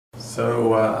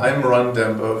I'm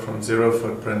Dembo from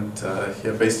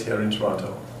Zerofootprint, based here in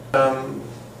Toronto.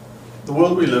 The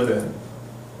world we live in,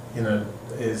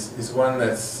 is one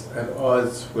that's at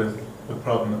odds with the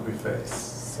problem that we face.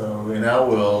 So in our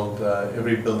world,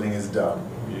 every building is dumb.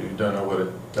 You don't know what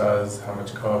it does, how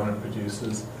much carbon it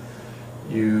produces.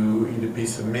 You eat a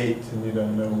piece of meat and you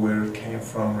don't know where it came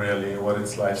from really, or what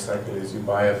its life cycle is. You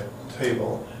buy a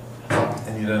table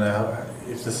and you don't know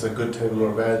if this is a good table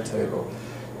or a bad table.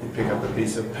 You pick up a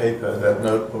piece of paper. That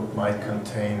notebook might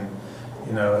contain,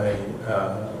 a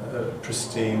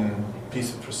pristine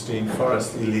piece of pristine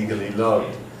forest illegally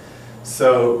logged.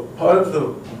 So part of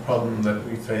the problem that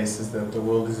we face is that our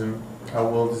world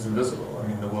is invisible. I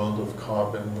mean, the world of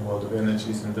carbon, the world of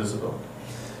energy is invisible.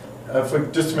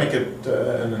 Just to make it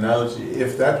an analogy,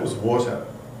 if that was water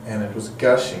and it was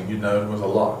gushing, you know it was a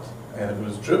lot, and if it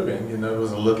was dripping, you know it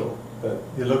was a little. But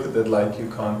you look at it like you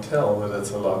can't tell whether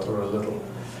it's a lot or a little.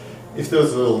 If there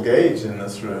was a little gauge in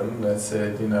this room that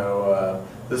said,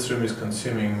 this room is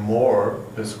consuming more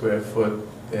per square foot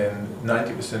than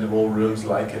 90% of all rooms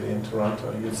like it in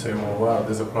Toronto, you'd say, well, wow,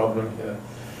 there's a problem here.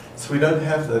 So we don't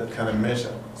have that kind of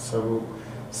measure.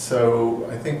 So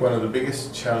I think one of the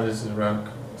biggest challenges around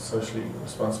socially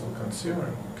responsible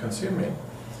consuming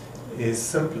is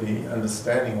simply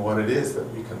understanding what it is that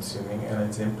we're consuming and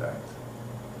its impact.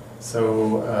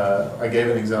 So I gave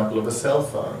an example of a cell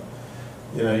phone.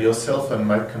 Your cell phone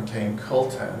might contain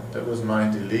coltan that was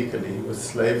mined illegally with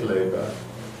slave labor,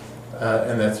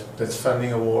 and that's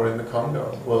funding a war in the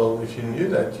Congo. Well, if you knew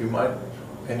that, you might,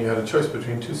 and you had a choice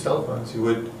between two cell phones, you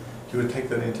would take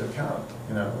that into account,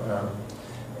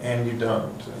 and you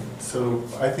don't. And so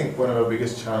I think one of our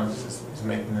biggest challenges is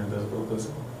making the invisible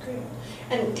visible. Great.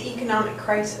 And the economic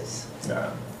crisis.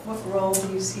 Yeah. What role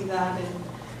do you see that in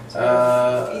sort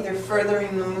of either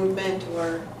furthering the movement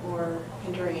or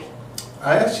hindering it?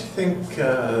 I actually think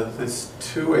there's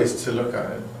two ways to look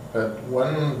at it, but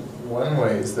one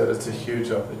way is that it's a huge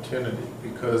opportunity,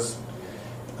 because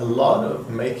a lot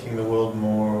of making the world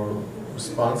more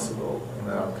responsible,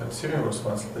 consuming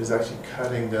responsible, is actually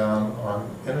cutting down on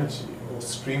energy or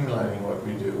streamlining what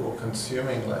we do or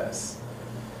consuming less.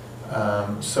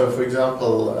 So for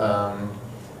example,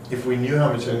 if we knew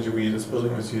how much energy this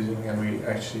building was using and we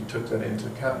actually took that into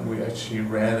account and we actually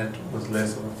ran it with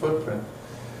less of a footprint,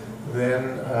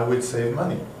 then we'd save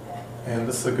money. And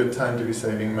this is a good time to be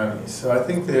saving money. So I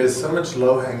think there's so much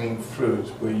low-hanging fruit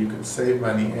where you could save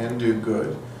money and do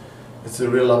good. It's a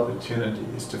real opportunity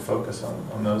is to focus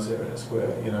on those areas where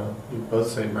you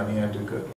both save money and do good.